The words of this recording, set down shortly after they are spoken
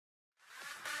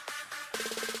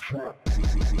Hello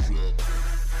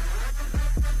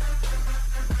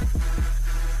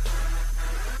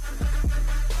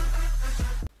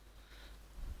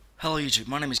YouTube,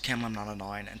 my name is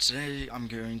𝐃𝐈𒒒�99 and today I'm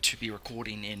going to be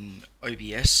recording in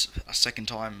OBS a second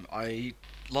time.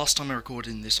 Last time I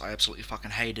recorded in this I absolutely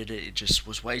fucking hated it. It just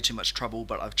was way too much trouble,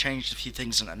 but I've changed a few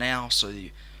things in it now, so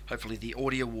hopefully the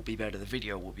audio will be better, the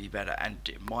video will be better, and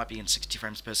it might be in 60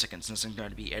 frames per second since I'm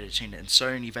going to be editing it in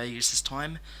Sony Vegas this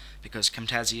time, because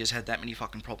Camtasia has had that many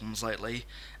fucking problems lately,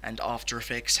 and After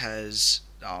Effects has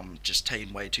just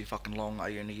taken way too fucking long.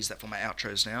 I only use that for my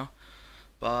outros now.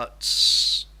 But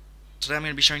today I'm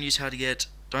going to be showing you how to get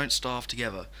Don't Starve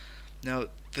Together. Now,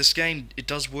 this game, it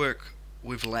does work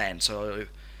with LAN, so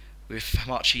with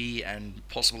𝐾𝐈𝐒𝐂𝐑𝐃 and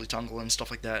possibly 𝐴 and stuff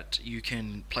like that, you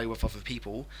can play with other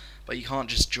people, but you can't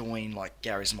just join like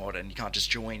Garry's Mod, and you can't just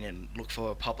join and look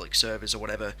for public servers or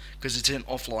whatever, because it's in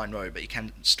offline mode, but you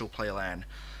can still play LAN.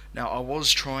 Now, I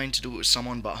was trying to do it with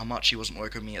someone, but 𝐾𝐈𝐒𝐂𝐑𝐃 wasn't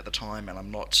working with me at the time, and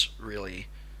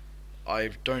I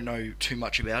don't know too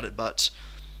much about it, but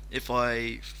if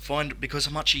I find, because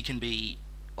𝐾𝐈𝐒𝐂𝐑𝐃 can be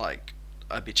like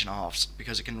a bitch and a half,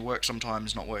 because it can work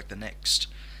sometimes, not work the next,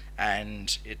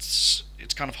 and it's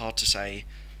kind of hard to say.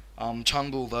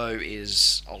 𝐴 though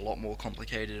is a lot more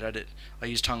complicated at it. I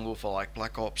use 𝐴 for like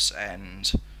Black Ops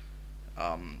and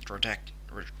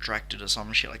Retracted or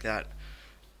some shit like that.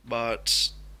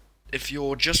 But if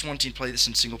you're just wanting to play this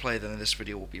in single player, then this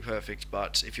video will be perfect.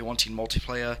 But if you're wanting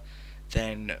multiplayer,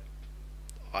 then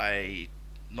I'm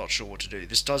not sure what to do.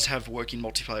 This does have working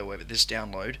multiplayer with this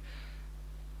download,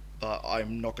 but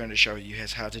I'm not going to show you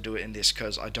how to do it in this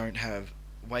because I don't have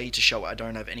way to show it. I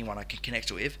don't have anyone I can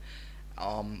connect with.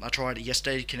 I tried it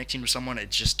yesterday connecting with someone, it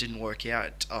just didn't work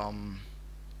out.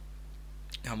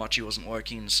 𝐾𝐈𝐒𝐂𝐑𝐃 wasn't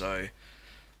working, so I'm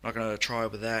not going to try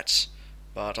with that,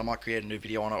 but I might create a new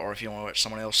video on it, or if you want to watch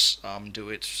someone else do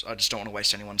it. I just don't want to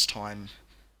waste anyone's time,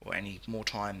 or any more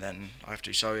time than I have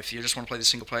to. So if you just want to play the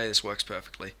single player, this works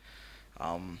perfectly.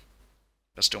 But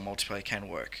still multiplayer can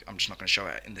work. I'm just not going to show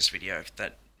it in this video if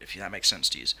that makes sense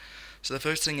to you. So the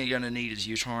first thing you're going to need is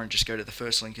𝑢Torrent. Just go to the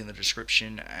first link in the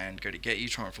description and go to get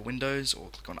𝑢Torrent for Windows, or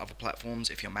click on other platforms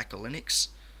if you're Mac or Linux.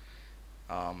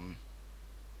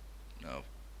 No.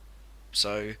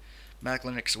 So Mac,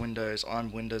 Linux, Windows.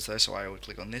 I'm Windows though, so I would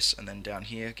click on this, and then down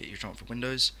here get 𝑢Torrent for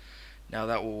Windows. Now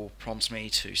that will prompt me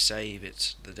to save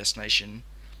the destination,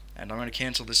 and I'm going to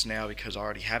cancel this now because I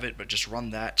already have it, but just run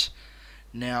that.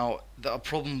 Now, the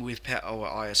problem with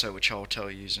𝐼SO, which I'll tell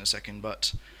you in a second,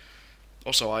 but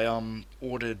also I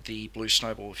ordered the Blue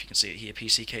Snowball, if you can see it here,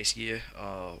 PC case gear,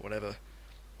 whatever.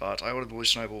 But I ordered the Blue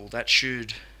Snowball. That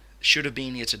should have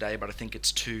been here today, but I think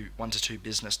it's 1 to 2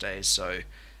 business days, so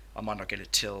I might not get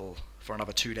it for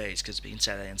another 2 days because it's been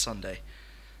Saturday and Sunday.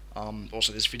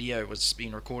 Also, this video was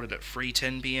being recorded at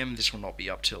 3:10 PM. This will not be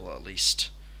up till at least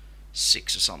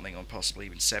 6 or something, or possibly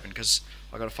even 7, because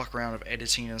I got to fuck around with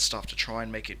editing and stuff to try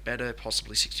and make it better,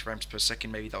 possibly 60 frames per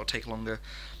second. Maybe that'll take longer,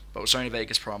 but with Sony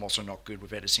Vegas Pro I'm also not good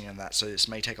with editing and that, so this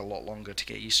may take a lot longer to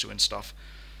get used to and stuff.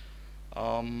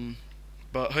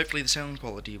 But hopefully the sound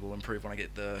quality will improve when I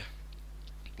get the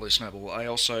Blue Snowball. I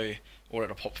also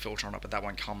ordered a pop filter on it, but that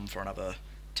won't come for another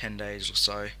 10 days or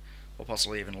so, or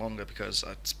possibly even longer because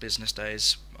it's business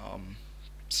days.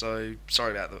 So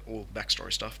sorry about all the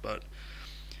backstory stuff, but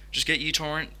just get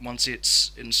𝑢Torrent. Once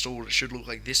it's installed, it should look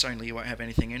like this, only you won't have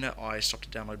anything in it. I stopped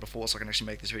the download before so I can actually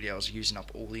make this video. I was using up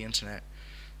all the internet.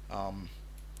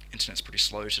 Internet's pretty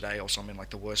slow today. Also, I'm in like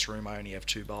the worst room. I only have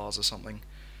 2 bars or something.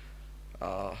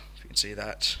 If you can see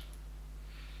that.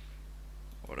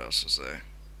 What else is there?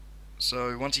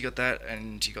 So once you got that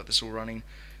and you got this all running,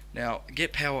 now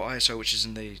get Power ISO, which is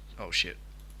in the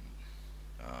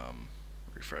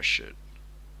refresh shit.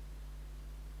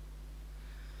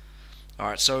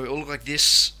 Alright, so it'll look like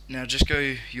this. Now just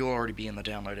go, you'll already be in the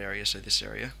download area, so this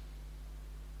area.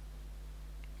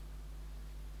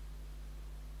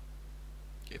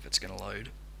 If it's gonna load.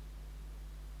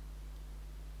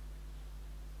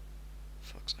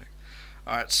 Fuck's sake.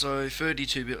 Alright, so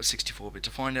 32-bit or 64-bit.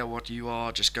 To find out what you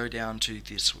are, just go down to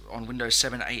this on Windows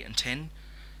 7, 8 and 10.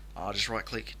 Just right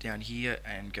click down here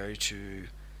and go to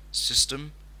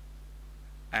System,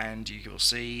 and you will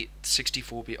see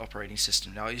 64-bit operating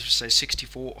system. Now I used to say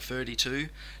 64 or 32.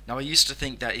 Now I used to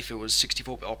think that if it was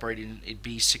 64-bit operating, it'd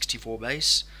be 64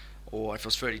 base, or if it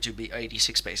was 32-bit,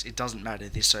 86 base. It doesn't matter,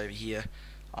 this over here.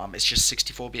 It's just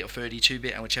 64-bit or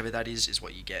 32-bit, and whichever that is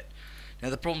what you get. Now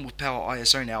the problem with Power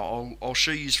ISO now, I'll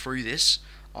show you through this.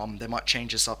 They might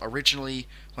change this up. Originally,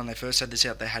 when they first had this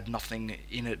out, they had nothing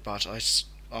in it, but I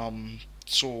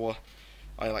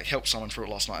helped someone through it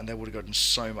last night, and they would have gotten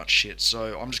so much shit.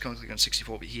 So I'm just going to click on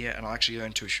 64-bit here, and I'm actually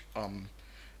going to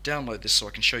download this so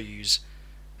I can show you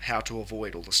how to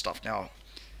avoid all the stuff. Now,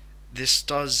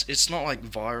 it's not like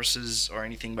viruses or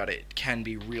anything, but it can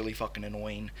be really fucking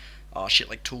annoying. Shit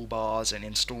like toolbars and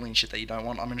installing shit that you don't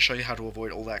want. I'm going to show you how to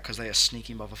avoid all that, because they are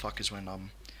sneaky motherfuckers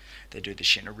when they do this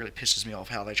shit, and it really pisses me off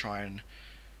how they try and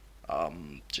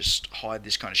just hide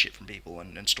this kind of shit from people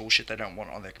and install shit they don't want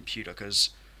on their computer.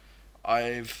 Because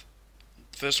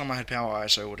first time I had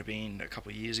𝑃owerISO would have been a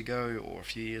couple of years ago, or a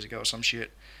few years ago or some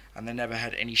shit, and they never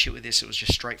had any shit with this. It was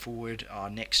just straightforward,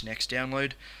 next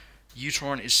download.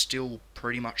 uTorrent is still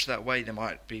pretty much that way. There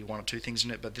might be one or two things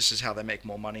in it, but this is how they make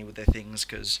more money with their things,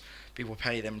 because people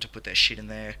pay them to put their shit in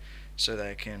there so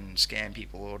they can scam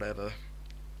people or whatever.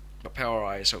 But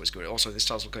𝑃owerISO is good. Also, this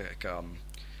does look like a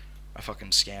fucking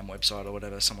scam website or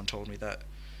whatever. Someone told me that.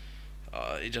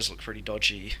 It does look pretty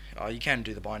dodgy. You can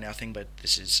do the buy now thing, but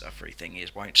this is a free thing.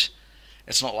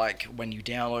 It's not like when you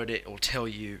download it, it'll tell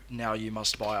you, now you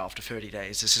must buy after 30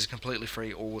 days. This is completely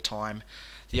free all the time.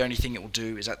 The only thing it will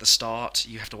do is at the start,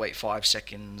 you have to wait 5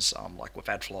 seconds, like with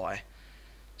AdFly.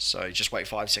 So just wait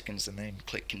 5 seconds and then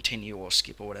click continue or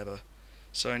skip or whatever.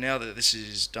 So now that this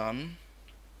is done,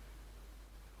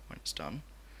 when it's done,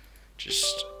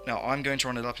 now I'm going to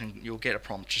run it up and you'll get a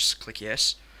prompt. Just click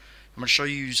yes. I'm going to show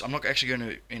you, I'm not actually going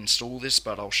to install this,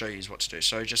 but I'll show you what to do.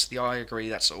 So just the I agree,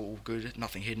 that's all good,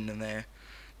 nothing hidden in there.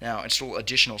 Now install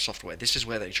additional software. This is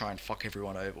where they try and fuck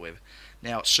everyone over with.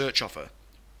 Now search offer.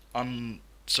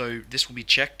 So this will be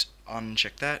checked,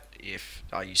 uncheck that.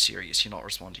 Are you serious? You're not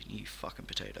responding, you fucking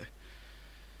potato.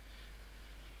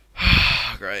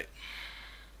 Great.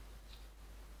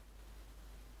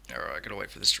 Alright, gotta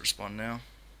wait for this to respond now.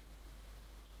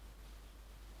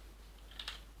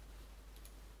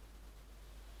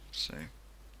 See?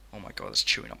 Oh my god, it's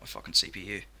chewing up my fucking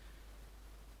CPU.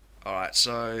 Alright,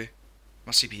 so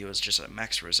my CPU is just at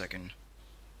max for a second.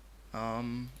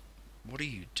 What are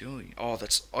you doing? Oh,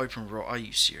 that's open raw. Are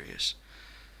you serious?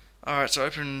 Alright, so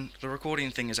the recording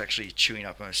thing is actually chewing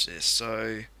up most of this,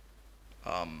 so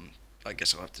I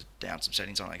guess I'll have to down some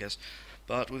settings on it, I guess.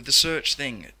 But with the search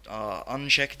thing,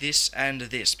 uncheck this and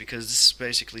this, because this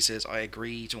basically says I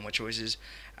agree to all my choices,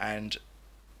 and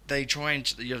they try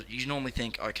and, you normally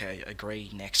think, okay, agree,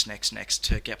 next,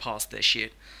 to get past their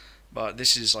shit. But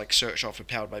this is like search offer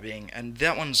powered by Bing, and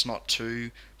that one's not too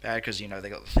bad, because, you know, they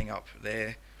got the thing up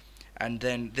there. And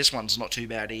then this one's not too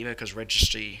bad either, because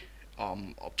registry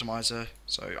optimizer,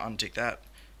 so untick that,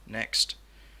 next.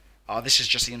 This is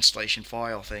just the installation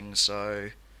file thing, so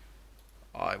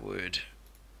I would,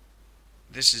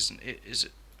 this isn't it, is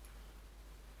it?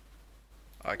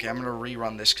 Okay, I'm gonna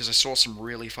rerun this because I saw some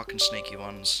really fucking sneaky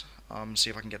ones. See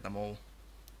if I can get them all.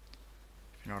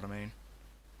 If you know what I mean.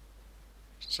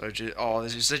 So,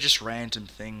 they're just random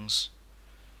things.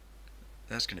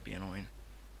 That's gonna be annoying.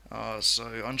 So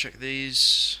uncheck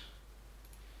these.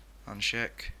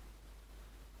 Uncheck.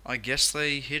 I guess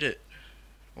they hid it,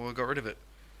 or got rid of it.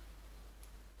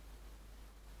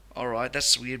 Alright,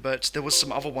 that's weird, but there was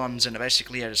some other ones, and it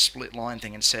basically had a split line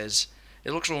thing, and says,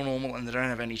 it looks all normal, and they don't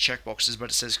have any checkboxes, but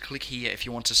it says click here if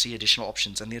you want to see additional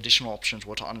options, and the additional options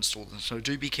were to uninstall them. So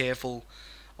do be careful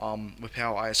with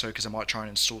𝑃owerISO, because they might try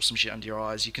and install some shit under your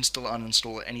eyes. You can still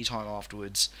uninstall it anytime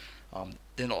afterwards.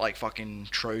 They're not like fucking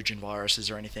Trojan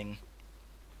viruses or anything,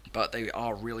 but they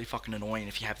are really fucking annoying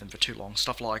if you have them for too long.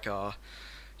 Stuff like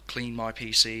Clean My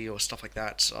PC or stuff like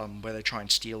that, where they try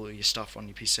and steal all your stuff on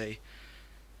your PC.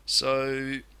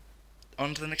 So,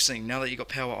 on to the next thing. Now that you've got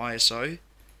𝑃owerISO,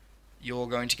 you're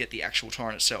going to get the actual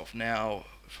torrent itself. Now,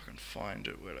 if I can find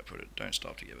it, where'd I put it? Don't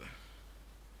Starve Together.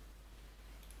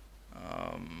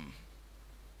 Got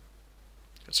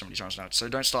so many torrents now. So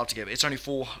Don't Starve Together. It's only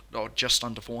just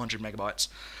under 400 megabytes.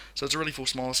 So it's a really full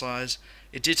small size.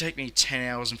 It did take me 10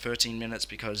 hours and 13 minutes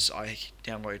because I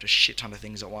download a shit ton of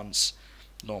things at once.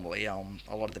 Normally, a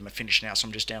lot of them are finished now, so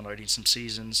I'm just downloading some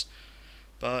seasons.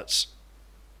 But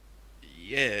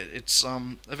yeah, it's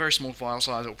a very small file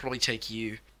size. It'll probably take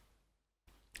you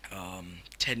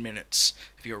 10 minutes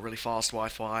if you got really fast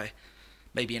Wi-Fi,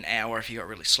 maybe an hour if you got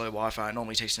really slow Wi-Fi. It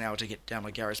normally takes an hour to get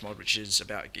download Garry's Mod, which is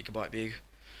about a gigabyte big.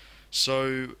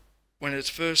 So when it's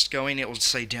first going, it will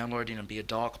say downloading and be a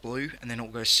dark blue, and then it will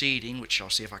go seeding, which I'll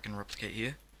see if I can replicate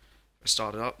here. I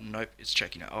start it up, nope, it's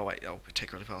checking it. Oh wait, it'll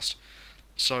take really fast.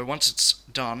 So once it's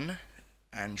done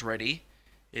and ready,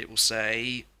 it will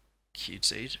say queued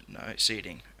seed, no,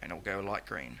 seeding, and it'll go light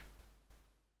green.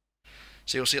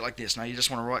 So you'll see it like this. Now you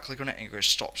just want to right click on it and it goes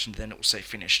stops, and then it will say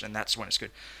finished, and that's when it's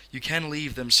good. You can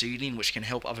leave them seeding, which can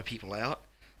help other people out,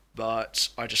 but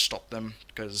I just stopped them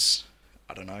because,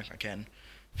 I don't know, I can.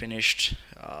 Finished,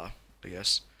 I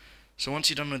guess. So once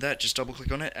you're done with that, just double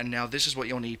click on it, and now this is what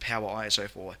you'll need 𝐶𝐒𝐼𝐒𝐿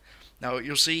for. Now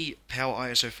you'll see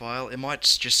𝐶𝐒𝐼𝐿 file, it might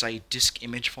just say disk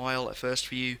image file at first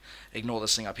for you. Ignore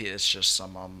this thing up here, it's just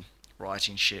some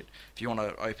writing shit. If you want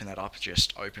to open that up,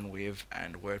 just open with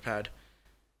and WordPad,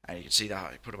 and you can see that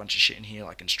I put a bunch of shit in here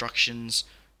like instructions,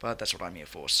 but that's what I'm here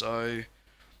for. So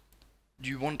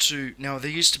you want to, now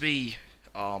there used to be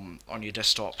on your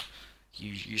desktop,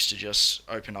 you used to just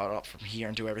open it up from here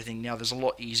and do everything. Now there's a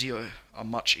lot easier, a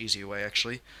much easier way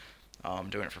actually,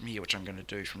 doing it from here, which I'm going to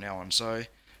do from now on. So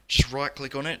just right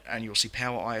click on it and you'll see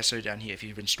𝐶𝐒𝐼𝐿 down here if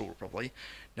you've installed it properly.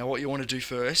 Now what you want to do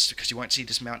first, because you won't see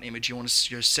this mount image, you want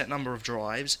to set number of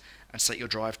drives and set your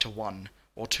drive to 1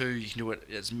 or 2. You can do it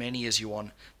as many as you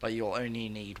want, but you'll only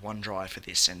need 1 drive for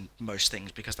this and most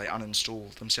things, because they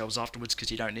uninstall themselves afterwards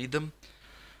because you don't need them.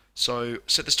 So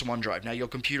set this to 1 drive. Now your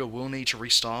computer will need to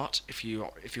restart if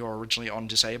you're originally on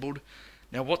disabled.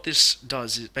 Now what this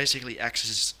does is basically acts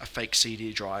as a fake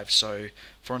CD drive, so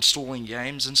for installing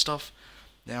games and stuff.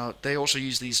 Now they also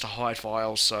use these to hide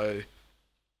files, so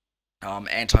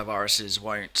antiviruses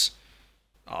won't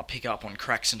pick up on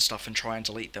cracks and stuff and try and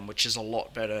delete them, which is a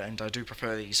lot better, and I do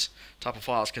prefer these type of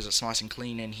files because it's nice and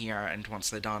clean in here and once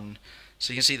they're done.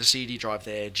 So you can see the CD drive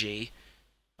there, G.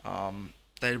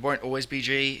 They won't always be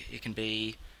G, it can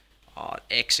be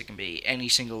X, it can be any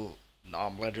single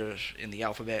letter in the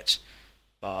alphabet,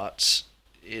 but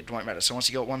it won't matter. So once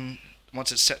you got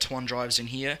once it's set to 1 drives in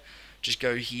here, just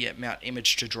go here, mount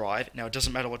image to drive. Now it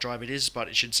doesn't matter what drive it is, but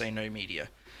it should say no media.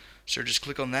 So just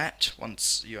click on that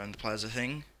once you own the Plasma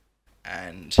thing,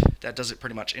 and that does it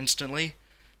pretty much instantly.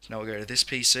 So now we'll go to this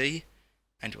PC,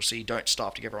 and you'll see don't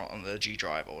starve together on the G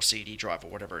drive or CD drive or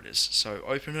whatever it is. So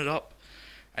open it up,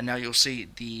 and now you'll see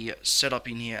the setup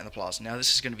in here and the Plasma. Now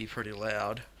this is going to be pretty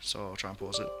loud, so I'll try and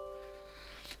pause it.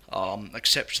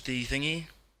 Accept the thingy,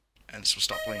 and this will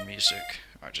stop playing music.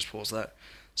 Alright, just pause that.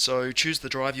 So choose the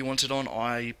drive you want it on.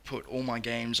 I put all my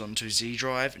games onto Z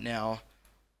drive. Now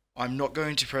I'm not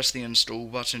going to press the install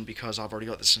button because I've already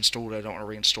got this installed. I don't want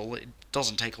to reinstall it. It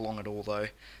doesn't take long at all though.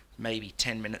 Maybe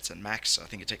 10 minutes at max. I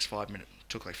think it takes 5 minutes.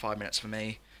 Took like 5 minutes for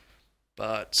me.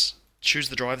 But choose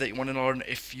the drive that you want it on.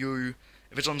 If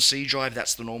it's on C drive,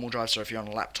 that's the normal drive. So if you're on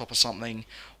a laptop or something,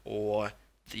 or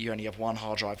you only have 1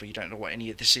 hard drive, or you don't know what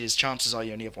any of this is, chances are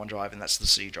you only have 1 drive, and that's the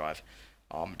C drive.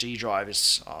 D drive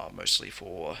is mostly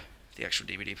for the actual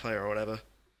DVD player or whatever.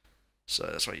 So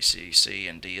that's why you see C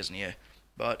and D isn't here.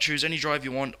 But choose any drive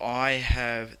you want. I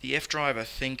have the F drive, I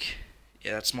think.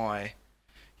 Yeah, that's my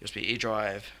USB E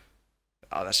drive.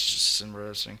 That's just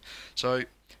interesting. So,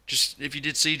 just if you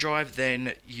did C drive,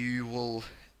 then you will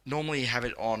normally have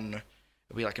it on,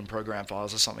 it'll be like in program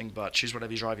files or something, but choose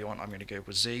whatever drive you want. I'm going to go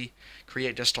with Z.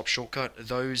 Create desktop shortcut.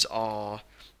 Those are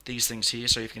these things here.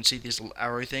 So you can see these little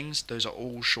arrow things. Those are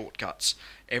all shortcuts.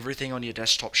 Everything on your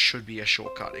desktop should be a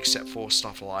shortcut, except for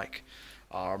stuff like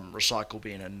recycle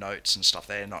bin and notes and stuff.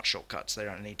 They're not shortcuts, they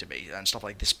don't need to be, and stuff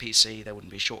like this PC, they wouldn't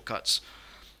be shortcuts,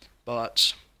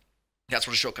 but that's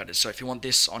what a shortcut is. So if you want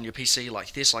this on your PC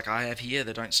like this, like I have here,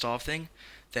 the don't starve thing,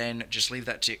 then just leave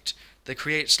that ticked. The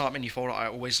create start menu folder, I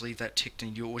always leave that ticked,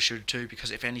 and you always should too,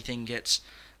 because if anything gets,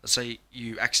 let's say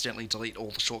you accidentally delete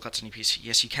all the shortcuts on your PC,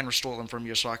 yes, you can restore them from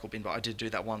your recycle bin, but I did do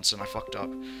that once and I fucked up.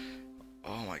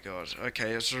 Oh my god.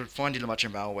 Okay, so finding a bunch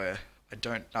of malware.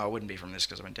 I wouldn't be from this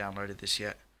because I haven't downloaded this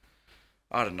yet.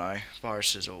 I don't know.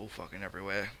 Viruses are all fucking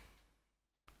everywhere.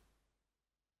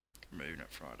 Removing it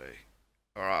Friday.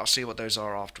 Alright, I'll see what those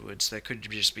are afterwards. There could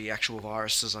just be actual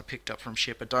viruses I picked up from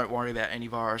shit, but don't worry about any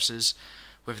viruses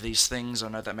with these things. I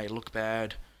know that may look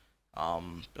bad.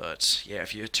 But yeah,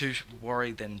 if you're too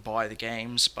worried, then buy the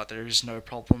games, but there is no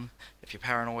problem. If you're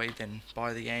paranoid, then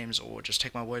buy the games, or just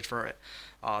take my word for it.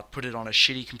 Put it on a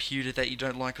shitty computer that you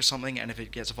don't like or something, and if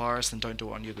it gets a virus, then don't do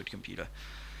it on your good computer.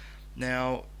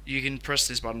 Now, you can press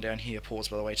this button down here, pause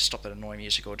by the way, to stop that annoying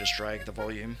music, or just drag the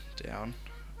volume down,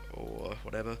 or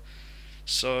whatever.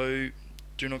 So,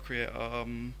 do not create,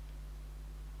 I'm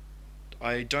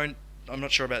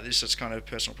not sure about this, it's kind of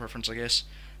personal preference I guess.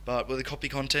 But with the copy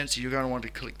contents, you're going to want to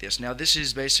click this. Now this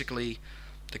is basically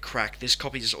the crack. This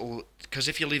copies all, because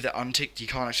if you leave that unticked, you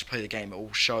can't actually play the game.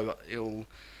 It'll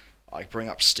like bring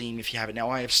up Steam if you have it.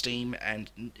 Now I have Steam, and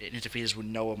it interferes with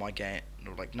none of my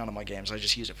games. I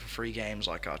just use it for free games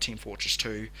like Team Fortress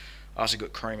 2. I also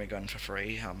got Chroma Gun for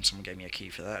free. Someone gave me a key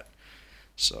for that.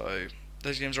 So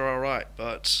those games are alright,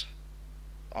 but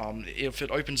if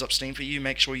it opens up Steam for you,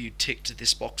 make sure you ticked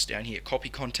this box down here, copy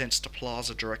contents to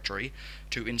Plasma directory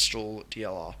to install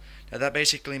DLR. Now that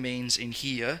basically means in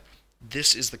here,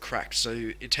 this is the crack.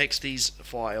 So it takes these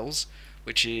files,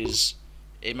 which is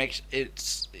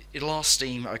it'll ask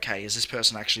Steam, okay, is this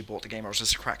person actually bought the game, or is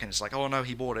this a crack? And it's like, oh no,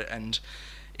 he bought it, and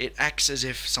it acts as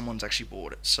if someone's actually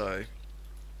bought it. So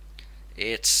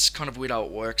it's kind of weird how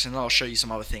it works, and I'll show you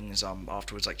some other things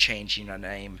afterwards, like changing your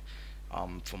name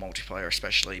for multiplayer,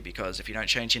 especially because if you don't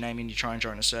change your name and you try and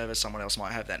join a server, someone else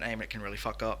might have that name. It can really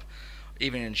fuck up,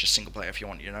 even in just single player if you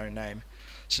want your own name.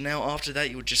 So now after that,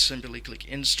 you would just simply click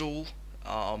install.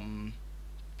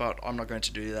 But I'm not going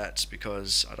to do that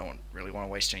because I don't really want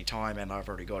to waste any time, and I've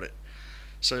already got it.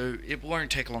 So it won't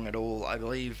take long at all. I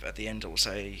believe at the end it will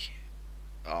say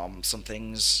some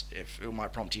things. If it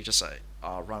might prompt you to say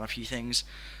run a few things.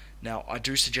 Now I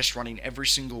do suggest running every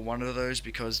single one of those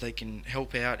because they can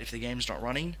help out if the game's not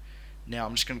running. Now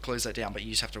I'm just going to close that down, but you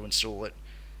just have to install it.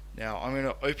 Now I'm going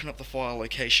to open up the file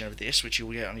location of this, which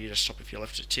you'll get on your desktop if you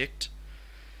left it ticked.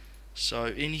 So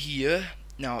in here,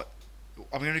 now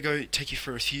I'm going to go take you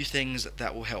through a few things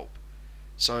that will help.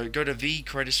 So go to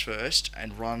𝐴 first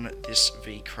and run this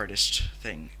𝐴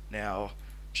thing. Now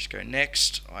just go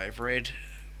next, I've read,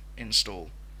 install.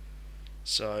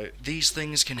 So these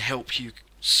things can help you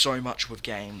so much with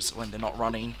games when they're not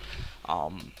running,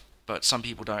 but some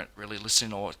people don't really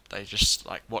listen, or they just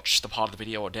like watch the part of the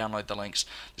video or download the links.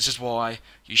 This is why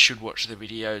you should watch the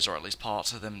videos, or at least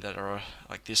parts of them that are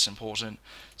like this important.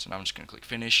 So now I'm just going to click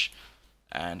finish,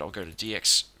 and I'll go to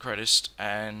𝐷X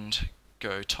and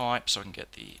go type so I can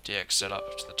get the DX set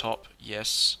up to the top.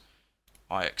 Yes,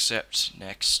 I accept,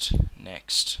 next,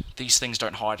 next. These things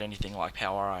don't hide anything like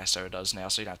PowerISO does now,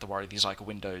 so you don't have to worry. These like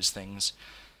Windows things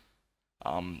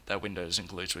that Windows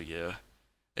includes with you.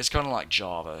 It's kind of like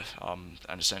Java and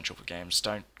essential for games.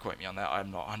 Don't quote me on that, I'm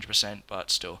not 100%,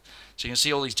 but still. So you can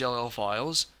see all these DLL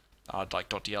files, like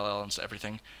 .dll and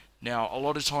everything. Now, a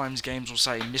lot of times games will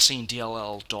say missing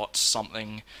DLL dot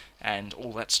something and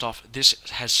all that stuff. This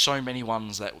has so many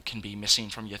ones that can be missing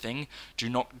from your thing. Do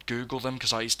not Google them,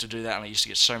 because I used to do that and I used to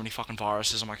get so many fucking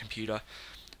viruses on my computer.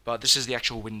 But this is the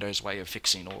actual Windows way of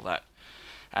fixing all that.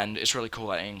 And it's really cool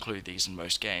that they include these in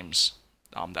most games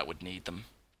that would need them.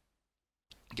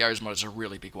 Garry's Mod is a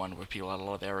really big one where people had a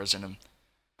lot of errors in them.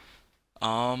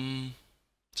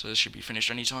 So this should be finished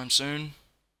anytime soon.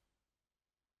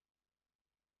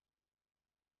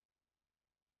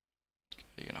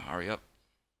 You're gonna hurry up.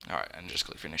 Alright, and just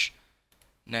click finish.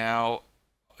 Now,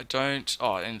 I don't...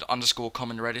 Oh, and underscore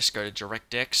common Redis, go to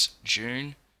DirectX,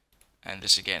 June. And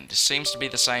this again. This seems to be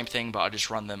the same thing, but I just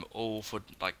run them all for,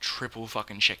 like, triple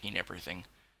fucking checking everything.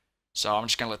 So I'm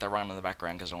just gonna let that run in the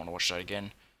background because I don't want to watch that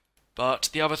again. But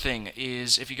the other thing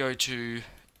is, if you go to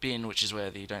bin, which is where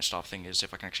the don't start thing is,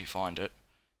 if I can actually find it.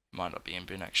 It might not be in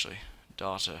bin, actually.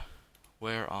 Data.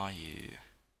 Where are you?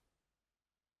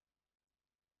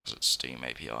 Is it Steam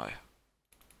API?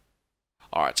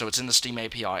 Alright, so it's in the Steam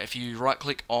API. If you right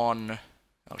click on...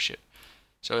 Oh shit.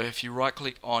 So if you right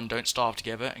click on Don't Starve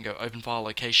Together and go Open File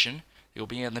Location, you'll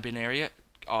be in the bin area.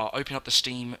 Open up the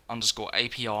Steam underscore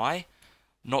API,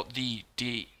 not the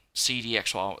CDX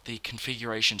file, the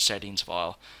configuration settings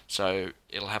file. So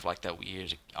it'll have like that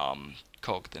weird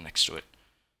cog next to it.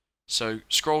 So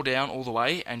scroll down all the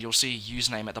way and you'll see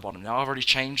username at the bottom. Now I've already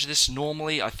changed this.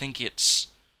 Normally I think it's...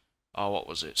 Oh, what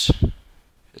was it?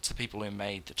 It's the people who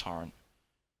made the torrent.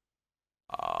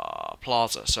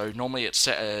 Plaza. So normally it's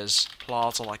set as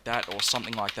Plaza like that, or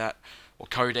something like that, or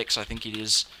Codex I think it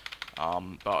is.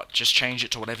 But just change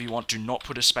it to whatever you want. Do not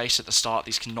put a space at the start.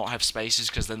 These cannot have spaces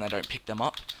because then they don't pick them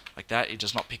up like that. It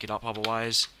does not pick it up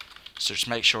otherwise. So just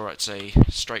make sure it's a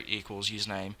straight equals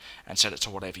username and set it to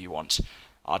whatever you want.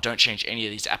 Don't change any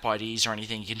of these app IDs or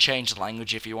anything. You can change the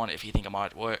language if you want, if you think it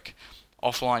might work.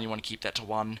 Offline you want to keep that to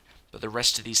 1. But the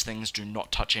rest of these things, do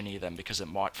not touch any of them because it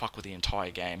might fuck with the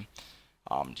entire game.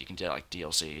 You can do like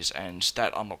DLCs, and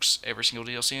that unlocks every single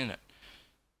DLC in it.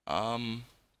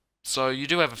 So you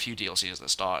do have a few DLCs at the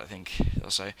start, I think they'll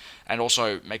say. And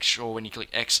also make sure when you click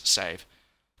X, save.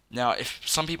 Now, if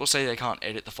some people say they can't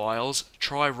edit the files,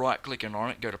 try right-clicking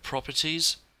on it, go to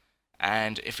Properties,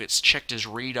 and if it's checked as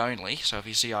read-only, so if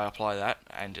you see I apply that,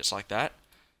 and it's like that,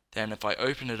 then if I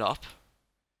open it up,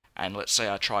 and let's say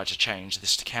I try to change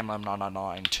this to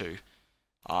CamLam999 to,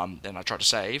 then I try to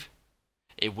save,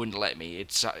 it wouldn't let me.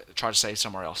 It's try to save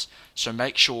somewhere else. So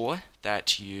make sure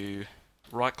that you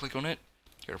right click on it,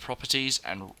 go to properties,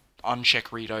 and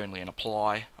uncheck read only and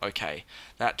apply OK.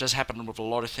 That does happen with a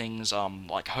lot of things,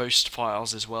 like host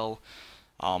files as well.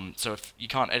 So if you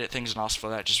can't edit things and ask for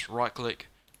that, just right click,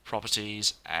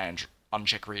 properties, and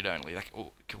uncheck read only. That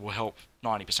will help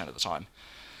 90% of the time.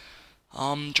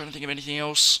 Trying to think of anything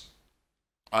else.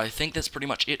 I think that's pretty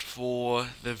much it for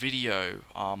the video.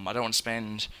 I don't want to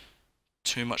spend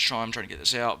too much time trying to get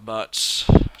this out, but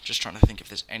just trying to think if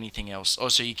there's anything else.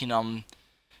 Also, you can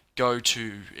go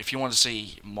to, if you want to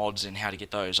see mods and how to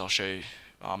get those,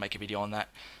 I'll make a video on that.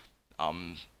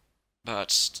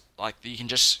 But like, you can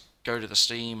just go to the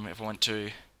Steam. If I went to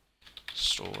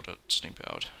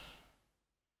store.steampowered.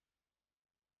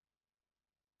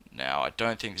 Now, I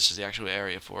don't think this is the actual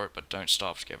area for it, but don't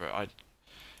starve together.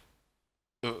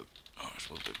 It's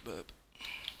a little bit burp.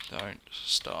 Don't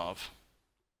starve.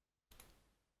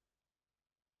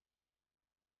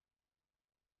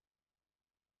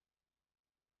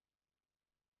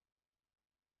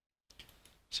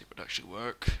 See if it would actually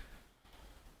work.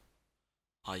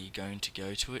 Are you going to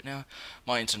go to it now?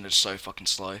 My internet is so fucking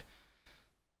slow.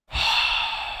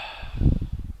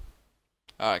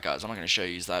 Alright guys, I'm not going to show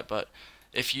you that, but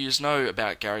if you know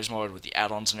about Gary's mod with the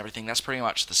add-ons and everything, that's pretty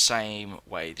much the same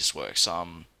way this works.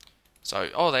 Oh,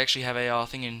 they actually have a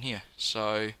thing in here.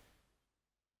 So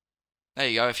there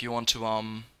you go. If you want to, I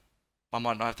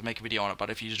might not have to make a video on it, but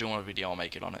if you do want a video, I'll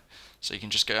make it on it. So you can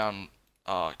just go down,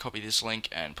 copy this link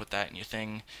and put that in your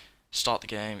thing. Start the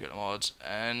game, get the mods,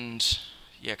 and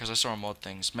yeah, because I saw on mod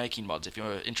things, making mods. If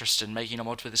you're interested in making a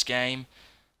mod for this game,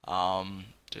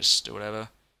 just do whatever.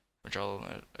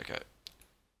 Okay.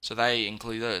 So they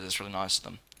include those. That's really nice of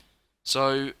them.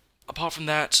 So apart from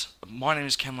that, my name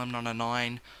is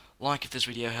𝐶𝐈𝐒𝐿909. Like if this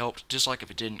video helped, dislike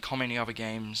if it didn't, comment any other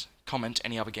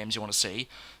games you want to see.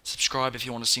 Subscribe if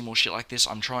you want to see more shit like this.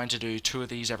 I'm trying to do 2 of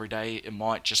these every day. It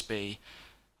might just be,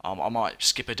 I might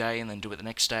skip a day and then do it the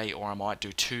next day, or I might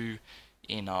do 2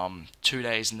 in 2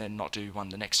 days and then not do 1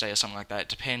 the next day or something like that. It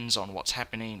depends on what's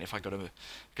happening, if I got to,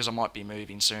 because I might be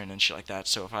moving soon and shit like that.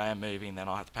 So if I am moving, then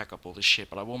I'll have to pack up all this shit,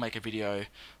 but I will make a video,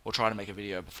 or try to make a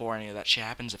video before any of that shit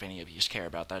happens, if any of you care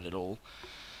about that at all.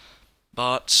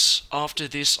 But after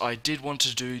this, I did want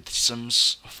to do The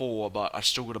Sims 4, but I've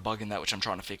still got a bug in that which I'm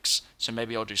trying to fix. So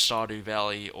maybe I'll do Stardew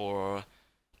Valley or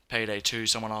Payday 2,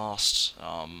 someone asked.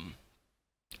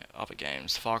 Other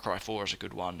games. Far Cry 4 is a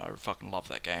good one. I fucking love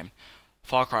that game.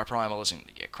 Far Cry Primal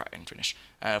isn't yet cracked. Finish.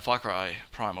 Far Cry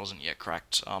Primal isn't yet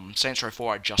cracked. Saints Row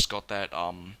 4, I just got that.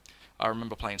 I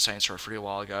remember playing Saints Row 3 a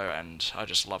while ago, and I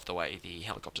just loved the way the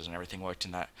helicopters and everything worked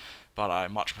in that. But I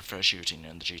much prefer shooting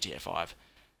in the GTA 5.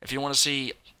 If you want to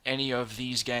see any of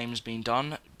these games being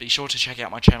done, be sure to check out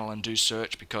my channel and do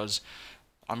search, because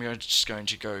I'm just going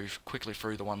to go quickly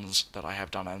through the ones that I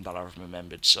have done and that I've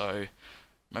remembered. So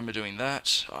remember doing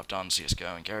that. I've done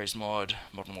CSGO and Gary's mod,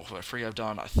 Modern Warfare 3 I've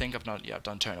done. I've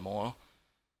done Turn 'em All.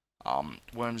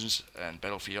 Worms and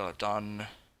Battlefield I've done.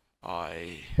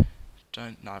 I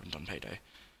haven't done Payday.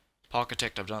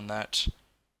 Architect I've done that.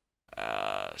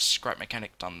 Scrap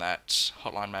Mechanic done that.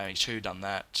 Hotline Miami 2 done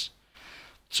that.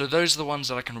 So those are the ones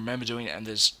that I can remember doing, and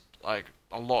there's like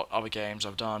a lot of other games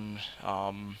I've done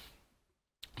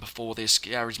before this.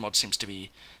 Gary's mod seems to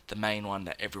be the main one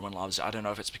that everyone loves. I don't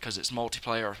know if it's because it's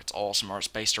multiplayer, or if it's awesome, or it's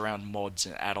based around mods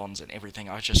and add-ons and everything.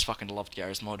 I just fucking loved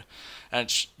Gary's mod,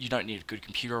 and you don't need a good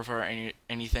computer for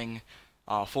anything.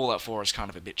 Fallout 4 is kind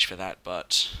of a bitch for that,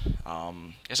 but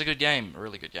it's a good game, a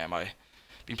really good game. I've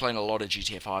been playing a lot of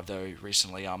GTA 5 though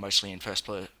recently, mostly in first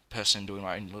person, doing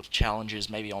my own little challenges.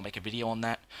 Maybe I'll make a video on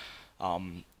that.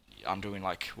 I'm doing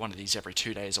like one of these every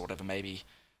 2 days or whatever. Maybe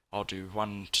I'll do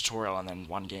 1 tutorial and then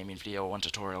 1 gaming video, 1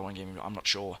 tutorial, 1 gaming video. I'm not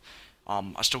sure.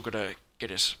 I still gotta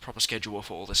get a proper schedule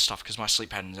for all this stuff, because my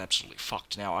sleep pattern is absolutely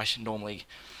fucked now. I normally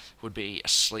would be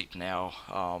asleep now.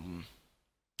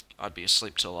 I'd be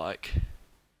asleep till like,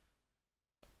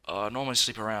 normally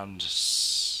sleep around,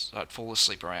 I'd fall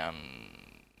asleep around,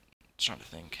 trying to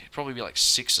think, it'd probably be like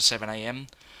 6 or 7 AM,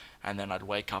 and then I'd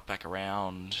wake up back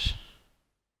around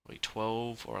like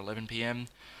 12 or 11 PM.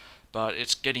 But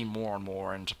it's getting more and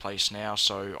more into place now,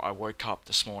 so I woke up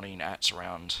this morning at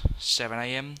around 7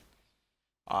 AM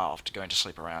after going to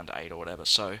sleep around 8 or whatever.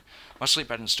 So my sleep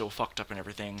pattern's still fucked up and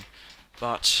everything,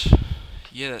 but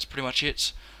yeah, that's pretty much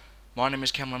it. My name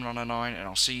is 𝐶𝐈𝐿909, and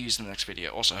I'll see you in the next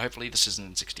video. Also, hopefully this isn't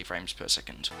in 60 frames per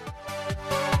second.